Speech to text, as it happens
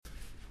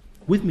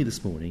With me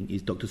this morning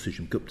is Dr.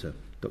 Susham Gupta.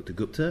 Dr.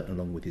 Gupta,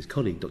 along with his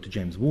colleague Dr.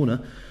 James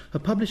Warner,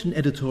 have published an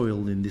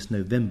editorial in this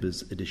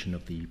November's edition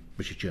of the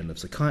British Journal of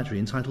Psychiatry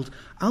entitled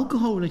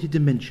Alcohol-Related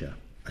Dementia,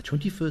 a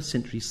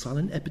 21st-century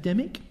silent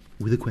epidemic?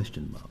 With a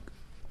question mark.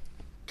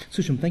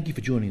 Susham, thank you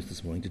for joining us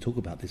this morning to talk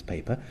about this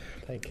paper.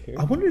 Thank you.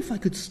 I wonder if I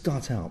could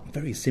start out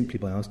very simply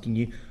by asking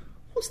you,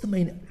 what's the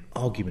main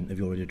argument of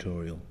your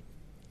editorial?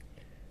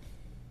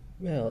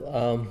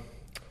 Well,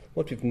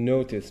 what we've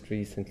noticed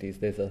recently is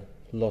there's a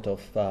lot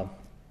of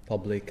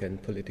public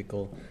and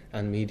political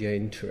and media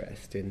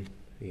interest in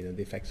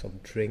the effects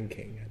of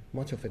drinking. And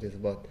much of it is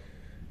about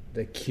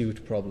the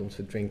acute problems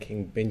with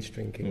drinking, binge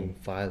drinking,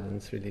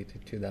 violence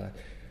related to that,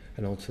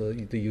 and also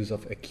the use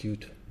of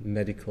acute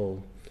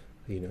medical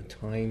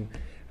time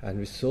and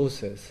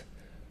resources.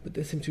 But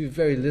there seems to be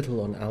very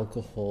little on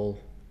alcohol,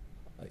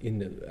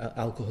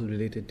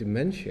 alcohol-related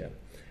dementia.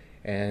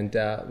 And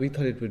we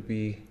thought it would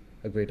be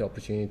a great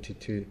opportunity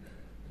to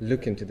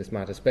look into this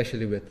matter,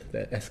 especially with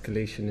the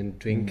escalation in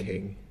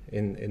drinking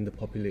in the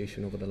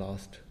population over the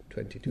last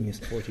 20 to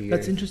 40 years.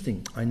 That's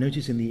interesting. I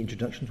noticed in the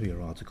introduction to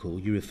your article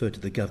you referred to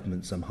the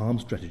government's harm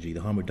strategy,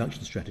 the harm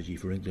reduction strategy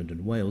for England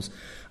and Wales,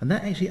 and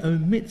that actually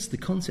omits the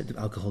concept of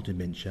alcohol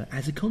dementia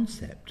as a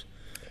concept.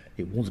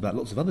 It warns about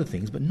lots of other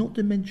things, but not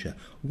dementia.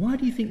 Why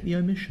do you think the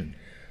omission?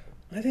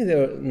 I think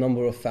there are a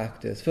number of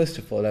factors. First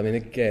of all, I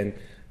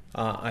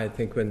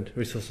think when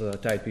resources are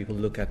tight, people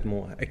look at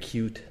more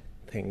acute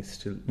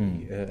things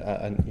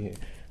and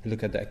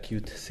look at the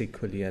acute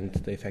sequelae and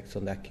the effects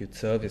on the acute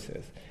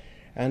services.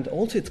 And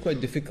also it's quite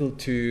difficult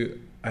to,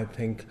 I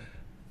think,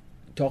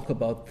 talk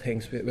about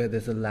things where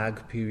there's a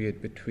lag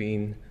period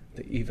between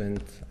the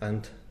event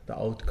and the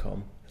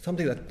outcome.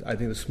 Something that I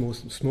think the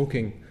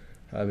smoking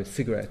with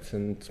cigarettes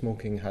and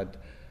smoking had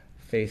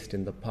faced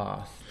in the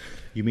past.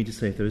 You mean to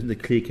say if there isn't a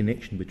clear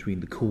connection between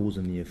the cause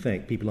and the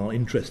effect, people aren't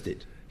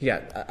interested?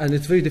 Yeah, and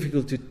it's very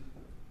difficult to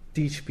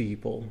teach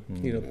people,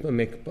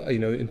 make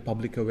in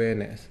public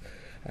awareness,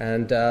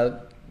 and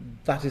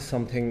that is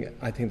something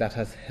I think that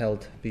has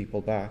held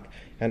people back.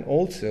 And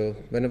also,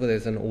 whenever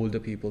there's an older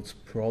people's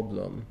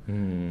problem,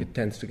 it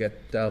tends to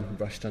get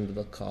brushed under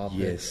the carpet.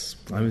 Yes,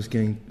 I was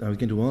going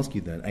to ask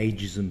you that.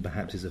 Ageism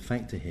perhaps is a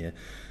factor here.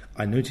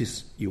 I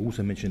noticed you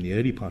also mentioned in the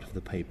early part of the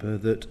paper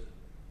that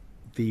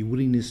the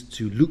willingness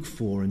to look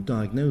for and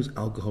diagnose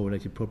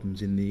alcohol-related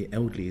problems in the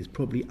elderly is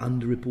probably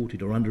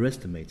underreported or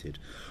underestimated.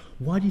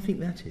 Why do you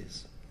think that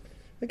is?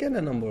 Again,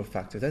 a number of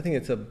factors. I think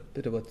it's a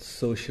bit of a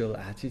social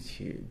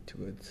attitude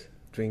towards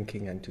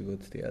drinking and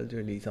towards the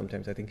elderly.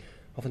 Sometimes I think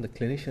often the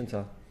clinicians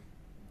are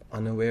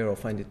unaware or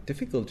find it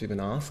difficult to even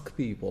ask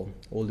people,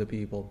 older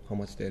people, how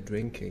much they're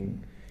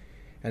drinking.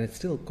 And it's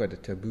still quite a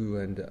taboo,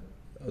 and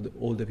the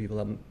older people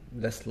are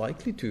less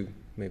likely to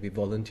maybe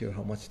volunteer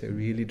how much they're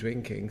really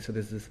drinking. So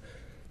there's this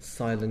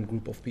silent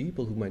group of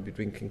people who might be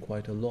drinking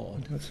quite a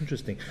lot. That's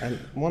interesting. And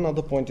one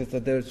other point is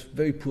that there's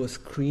very poor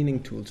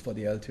screening tools for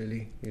the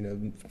elderly,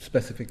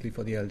 specifically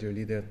for the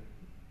elderly. There are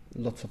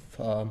lots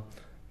of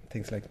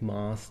things like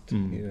MAST,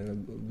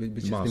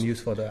 which has been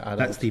used for the adults.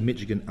 That's the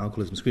Michigan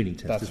Alcoholism Screening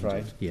Test, That's isn't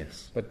right. it?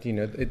 Yes. But,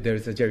 there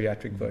is a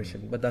geriatric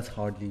version, but that's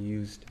hardly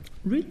used.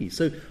 Really?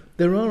 So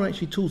there are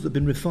actually tools that have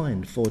been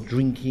refined for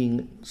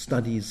drinking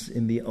studies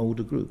in the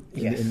older group,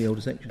 in the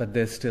older section? But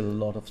there's still a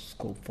lot of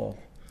scope for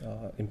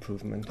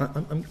improvement.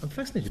 I'm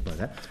fascinated by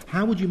that.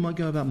 How would you might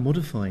go about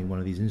modifying one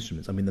of these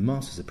instruments? I mean, the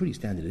MAST is a pretty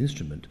standard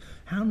instrument.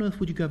 How on earth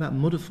would you go about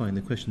modifying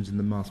the questions in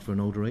the MAST for an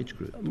older age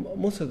group?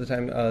 Most of the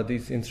time,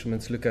 these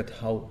instruments look at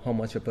how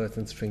much a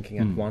person's drinking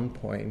at one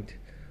point,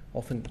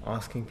 often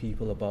asking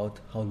people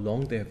about how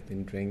long they have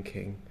been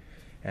drinking,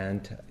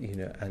 and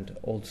and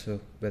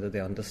also whether they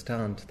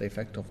understand the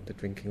effect of the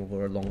drinking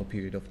over a longer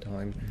period of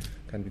time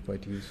can be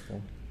quite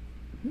useful.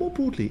 More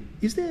broadly,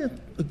 is there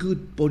a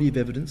good body of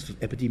evidence for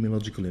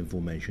epidemiological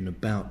information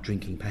about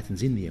drinking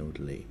patterns in the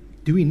elderly?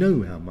 Do we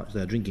know how much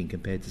they're drinking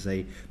compared to,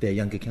 say, their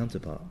younger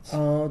counterparts?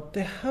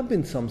 There have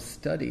been some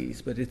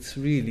studies, but it's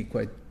really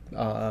quite,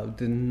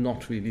 they're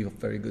not really of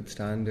very good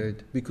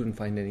standard. We couldn't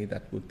find any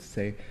that would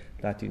say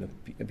that,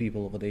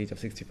 people over the age of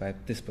 65,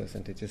 this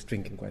percentage is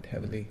drinking quite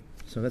heavily.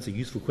 So that's a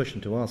useful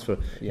question to ask for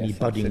any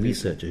budding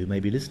researcher who may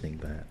be listening,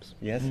 perhaps.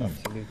 Yes,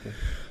 absolutely.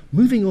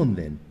 Moving on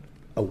then,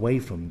 away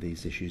from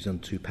these issues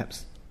onto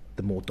perhaps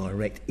the more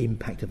direct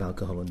impact of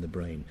alcohol on the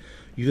brain.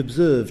 You've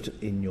observed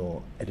in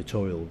your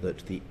editorial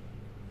that the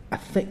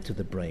effect of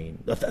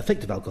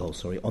alcohol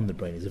on the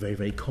brain is a very,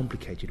 very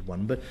complicated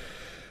one, but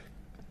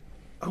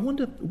I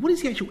wonder, what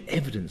is the actual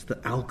evidence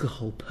that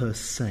alcohol per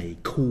se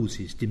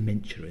causes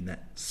dementia in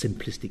that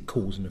simplistic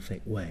cause and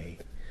effect way?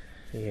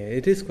 Yeah,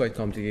 it is quite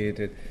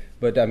complicated,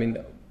 but I'm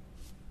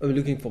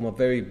looking from a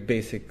very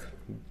basic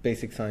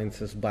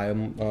sciences,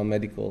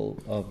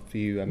 biomedical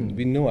view.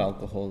 We know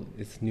alcohol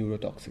is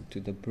neurotoxic to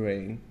the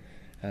brain,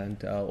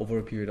 and over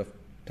a period of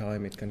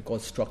time it can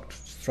cause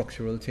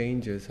structural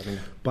changes.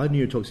 By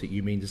neurotoxic,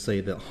 you mean to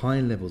say that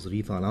high levels of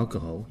ethyl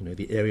alcohol,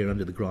 the area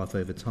under the graph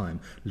over time,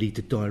 lead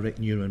to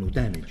direct neuronal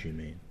damage, you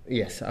mean?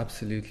 Yes,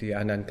 absolutely,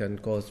 and can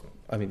cause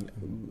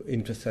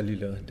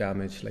intracellular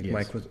damage, like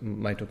Yes.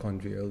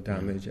 mitochondrial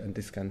damage, and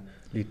this can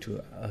lead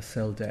to a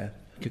cell death.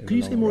 Can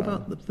you say more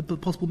about the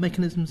possible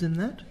mechanisms in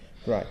that?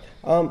 Right.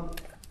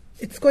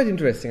 It's quite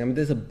interesting.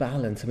 There's a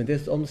balance.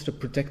 There's almost a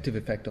protective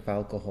effect of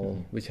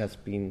alcohol, which has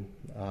been,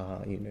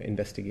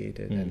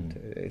 investigated and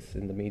is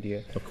in the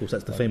media. Of course,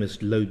 that's the famous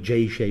low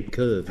J-shaped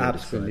curve.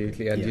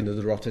 Absolutely, and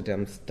the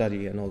Rotterdam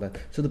study and all that.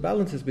 So the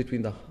balance is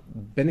between the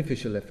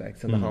beneficial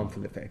effects and the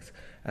harmful effects,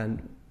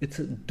 and it's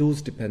a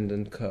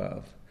dose-dependent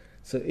curve.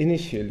 So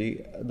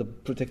initially, the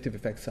protective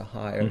effects are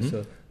higher,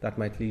 so that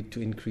might lead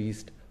to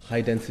increased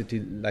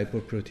high-density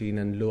lipoprotein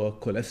and lower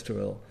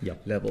cholesterol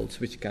levels,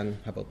 which can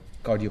have a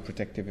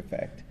cardioprotective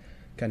effect,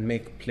 can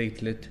make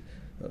platelets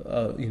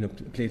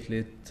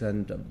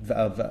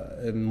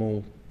and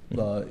more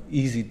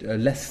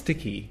less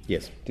sticky.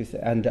 Yes.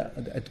 And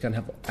it can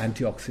have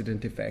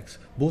antioxidant effects,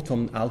 both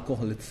from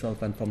alcohol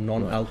itself and from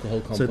non-alcohol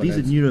components. So these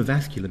are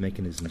neurovascular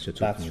mechanisms you're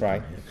talking about. That's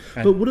right.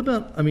 Here. But what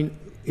about,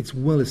 it's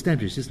well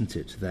established, isn't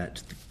it,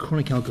 that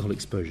chronic alcohol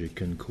exposure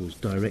can cause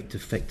direct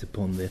effect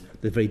upon the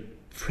very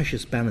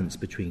precious balance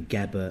between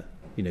GABA,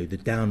 the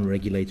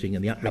down-regulating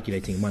and the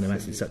up-regulating amino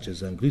acids such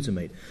as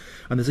glutamate.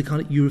 And there's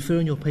you refer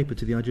in your paper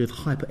to the idea of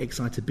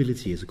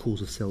hyperexcitability as a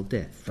cause of cell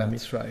death.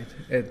 That's right.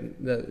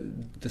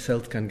 The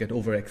cells can get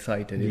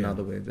overexcited in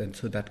other ways, and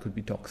so that could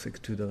be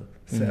toxic to the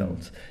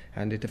cells.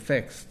 And it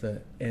affects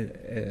the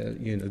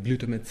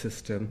glutamate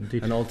system.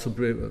 Indeed. And also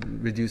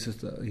reduces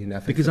the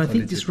effects. Because I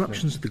think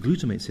disruptions of the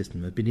glutamate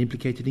system have been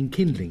implicated in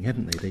kindling,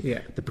 haven't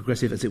they? The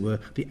progressive, as it were,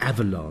 the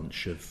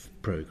avalanche of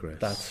progress.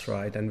 That's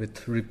right. And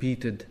with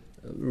repeated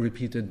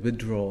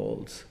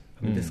withdrawals,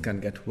 this can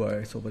get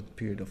worse over a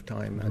period of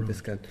time, and this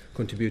can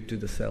contribute to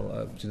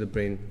the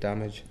brain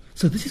damage.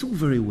 So this is all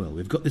very well.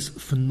 We've got this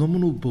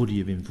phenomenal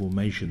body of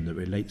information that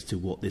relates to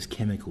what this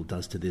chemical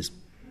does to this,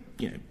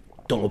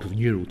 dollop of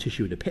neural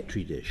tissue in a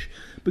petri dish.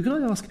 But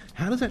can I ask,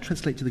 how does that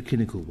translate to the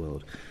clinical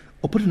world?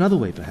 Or put another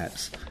way,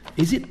 perhaps,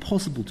 is it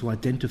possible to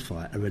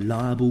identify a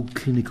reliable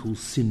clinical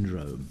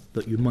syndrome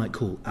that you might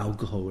call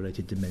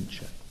alcohol-related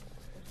dementia?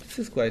 This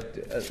is quite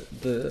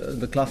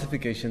the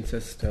classification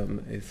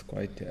system is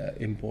quite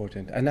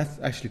important, and that's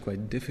actually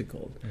quite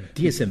difficult.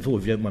 DSM-4,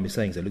 if you don't mind me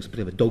saying so, looks a bit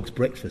of a dog's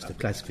breakfast of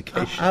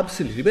classification.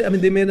 Absolutely, but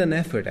they made an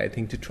effort, I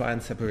think, to try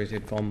and separate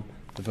it from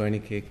the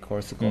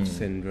Wernicke-Korsakoff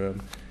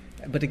syndrome.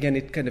 But again,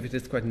 it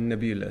is quite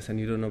nebulous, and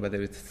you don't know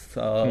whether it's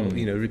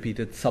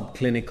repeated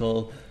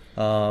subclinical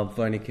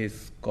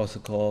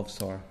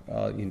Wernicke's-Korsakoffs or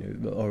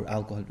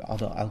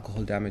other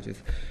alcohol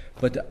damages.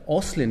 But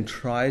Oslin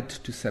tried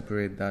to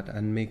separate that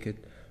and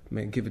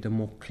give it a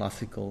more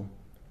classical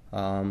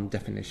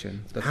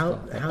definition. That's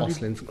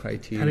Oslin's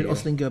criteria. How did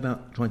Oslin go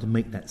about trying to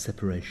make that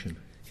separation?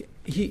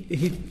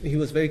 He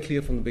was very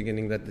clear from the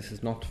beginning that this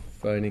is not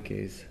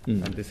Wernicke's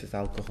and this is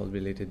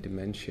alcohol-related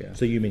dementia.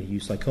 So you mean he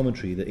used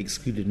psychometry that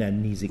excluded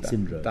amnesic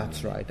syndrome?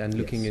 That's right, and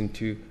looking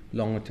into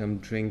longer-term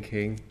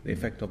drinking, the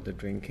effect of the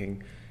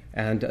drinking.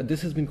 And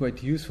this has been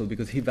quite useful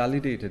because he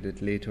validated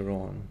it later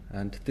on,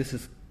 and this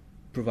is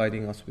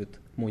providing us with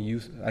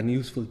an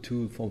useful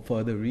tool for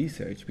further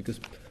research, because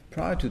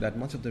prior to that,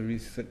 much of the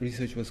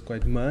research was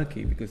quite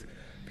murky because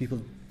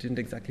people didn't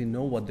exactly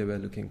know what they were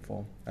looking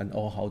for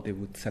or how they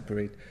would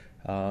separate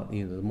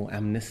the more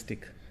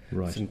amnestic.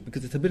 Right.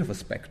 Because it's a bit of a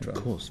spectrum.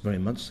 Of course, very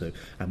much so.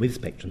 And with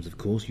spectrums, of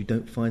course, you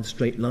don't find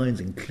straight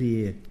lines and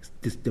clear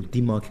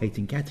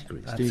demarcating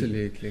categories,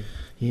 Absolutely. Do you?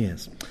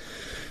 Yes.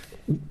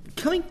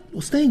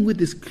 Staying with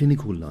this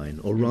clinical line,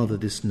 or rather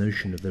this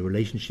notion of the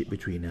relationship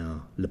between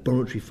our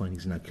laboratory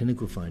findings and our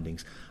clinical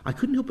findings, I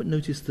couldn't help but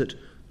notice that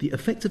the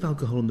effects of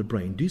alcohol on the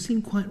brain do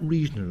seem quite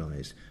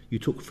regionalised. You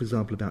talk, for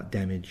example, about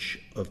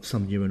damage of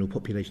some neuronal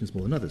populations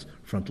more than others,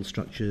 frontal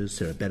structures,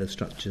 cerebellar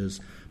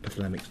structures,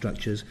 hypothalamic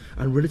structures,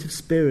 and relative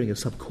sparing of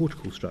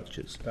subcortical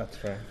structures.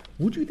 That's right.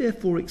 Would you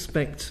therefore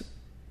expect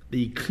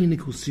the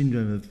clinical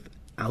syndrome of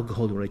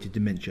alcohol-related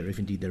dementia, if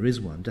indeed there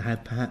is one, to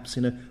have perhaps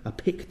a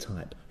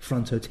PIC-type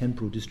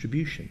frontotemporal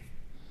distribution?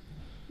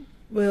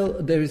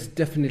 Well, there is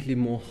definitely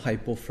more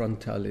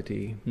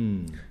hypofrontality,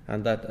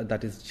 and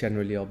that is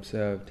generally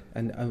observed.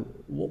 And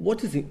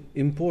what is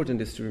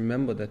important is to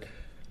remember that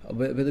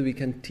whether we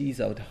can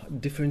tease out,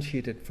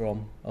 differentiate it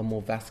from a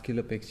more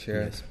vascular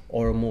picture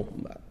or a more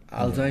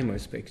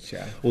Alzheimer's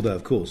picture. Although,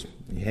 of course,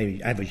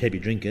 average heavy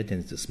drinker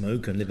tends to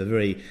smoke and live a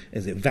very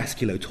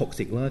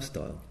vasculotoxic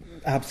lifestyle.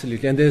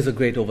 Absolutely, and there's a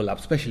great overlap,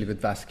 especially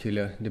with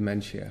vascular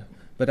dementia.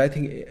 But I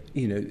think,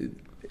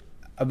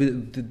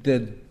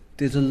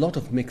 there's a lot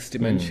of mixed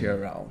dementia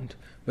around.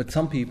 But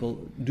some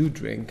people do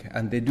drink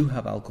and they do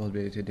have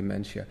alcohol-related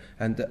dementia,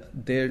 and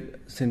their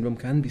syndrome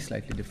can be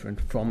slightly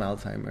different from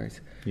Alzheimer's.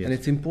 Yes. And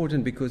it's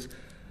important because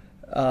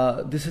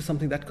this is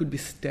something that could be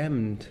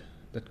stemmed,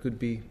 that could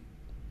be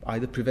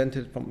either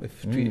prevented from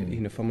if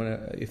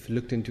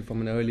looked into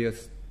from an earlier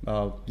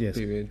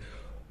period,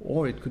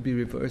 or it could be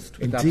reversed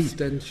with Indeed.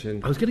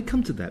 abstention. I was going to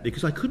come to that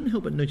because I couldn't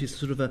help but notice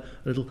sort of a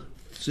little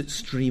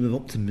stream of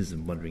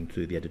optimism wandering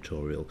through the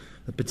editorial,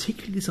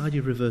 particularly this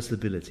idea of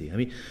reversibility. I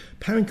mean,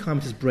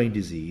 parenchymatous brain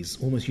disease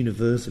almost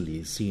universally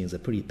is seen as a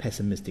pretty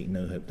pessimistic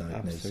no-hope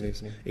diagnosis.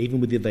 Absolutely. Even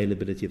with the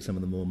availability of some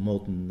of the more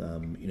modern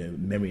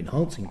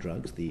memory-enhancing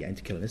drugs, the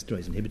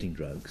anticholinesterase inhibiting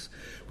drugs,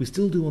 we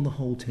still do on the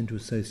whole tend to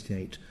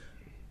associate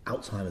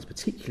Alzheimer's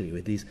particularly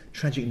with these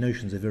tragic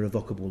notions of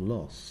irrevocable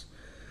loss.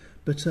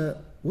 But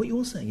what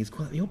you're saying is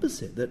quite the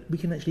opposite, that we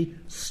can actually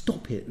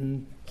stop it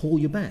and haul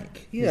you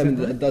back. Yeah, I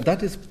mean,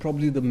 that is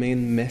probably the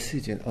main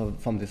message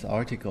from this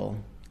article,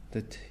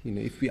 that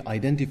if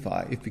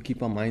we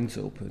keep our minds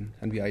open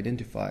and we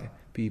identify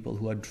people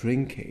who are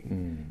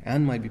drinking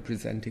and might be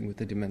presenting with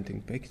a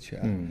dementing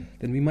picture,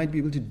 then we might be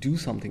able to do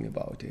something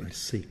about it. I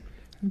see.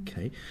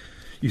 Okay.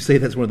 You say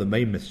that's one of the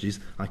main messages.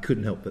 I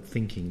couldn't help but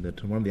thinking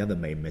that one of the other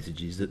main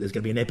messages is that there's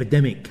going to be an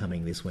epidemic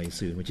coming this way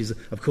soon, which is,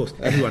 of course,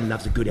 everyone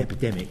loves a good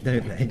epidemic,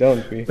 don't they?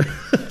 Don't we?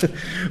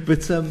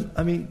 But,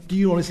 I mean, do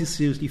you honestly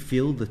seriously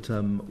feel that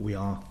we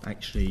are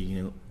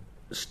actually,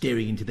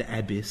 staring into the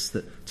abyss,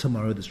 that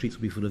tomorrow the streets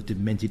will be full of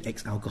demented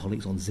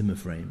ex-alcoholics on Zimmer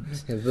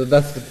frames? Yeah,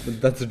 that's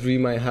the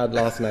dream I had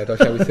last night, or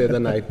shall we say the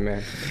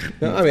nightmare.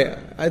 No, I mean,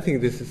 I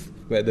think this is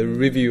where the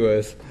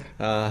reviewers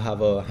have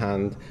a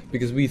hand,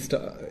 because we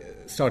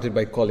started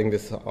by calling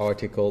this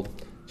article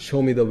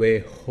 "Show Me the Way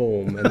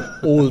Home," an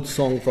old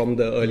song from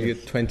the early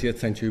 20th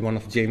century, one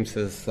of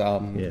James's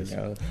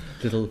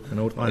little... An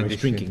old Irish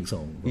drinking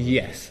song.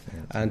 Yes,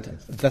 and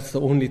that's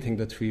the only thing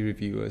the three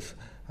reviewers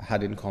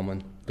had in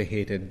common. They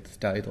hated the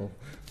title.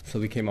 So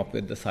we came up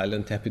with The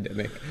Silent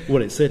Epidemic.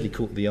 Well, it certainly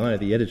caught the eye of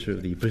the editor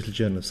of the British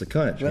Journal of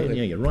Psychiatry. Well, and,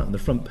 you're right on the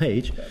front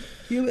page.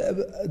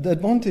 The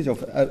advantage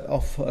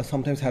of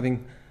sometimes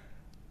having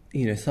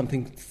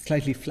something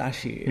slightly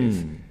flashy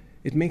is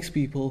it makes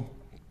people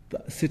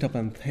sit up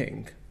and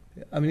think.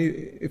 I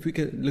mean, if we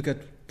could look at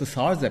the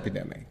SARS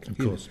epidemic, of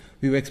course,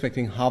 we were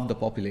expecting half the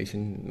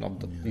population of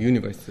the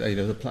universe,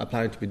 the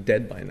planet to be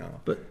dead by now.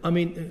 But I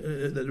mean,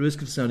 at the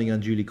risk of sounding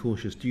unduly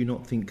cautious, do you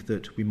not think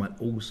that we might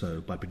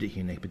also, by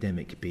predicting an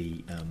epidemic,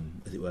 be,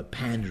 as it were,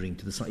 pandering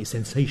to the slightly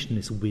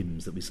sensationalist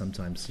whims that we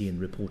sometimes see in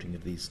reporting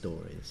of these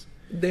stories?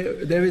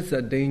 There is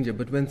that danger,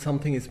 but when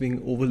something is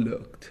being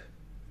overlooked,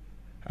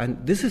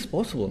 and this is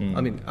possible.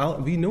 I mean,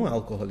 we know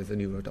alcohol is a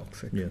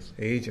neurotoxic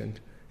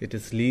agent. It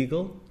is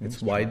legal.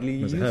 It's widely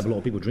used. There's a lot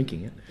of people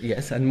drinking it.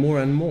 Yes, and more.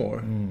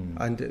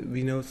 And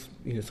we know,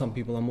 some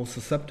people are more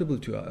susceptible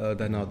to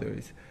than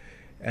others.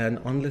 And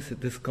unless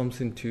this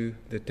comes into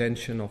the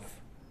attention of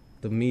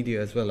the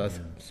media as well as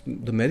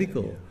the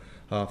medical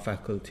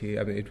faculty,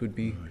 I mean, it would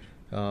be,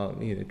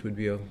 it would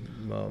be a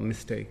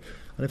mistake.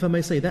 And if I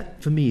may say,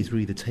 that for me is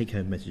really the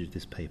take-home message of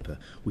this paper.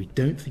 We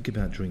don't think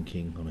about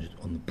drinking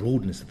on the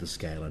broadness of the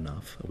scale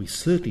enough. We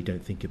certainly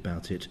don't think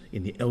about it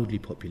in the elderly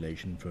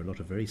population for a lot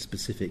of very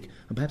specific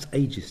and perhaps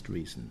ageist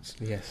reasons.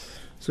 Yes.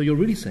 So you're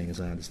really saying, as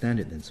I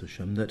understand it then,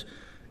 Susham, that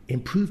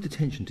improved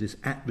attention to this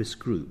at-risk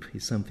group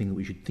is something that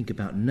we should think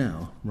about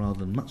now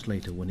rather than much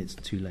later when it's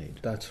too late.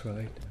 That's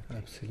right.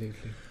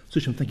 Absolutely.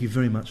 Susham, thank you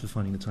very much for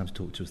finding the time to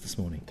talk to us this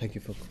morning. Thank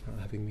you for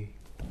having me.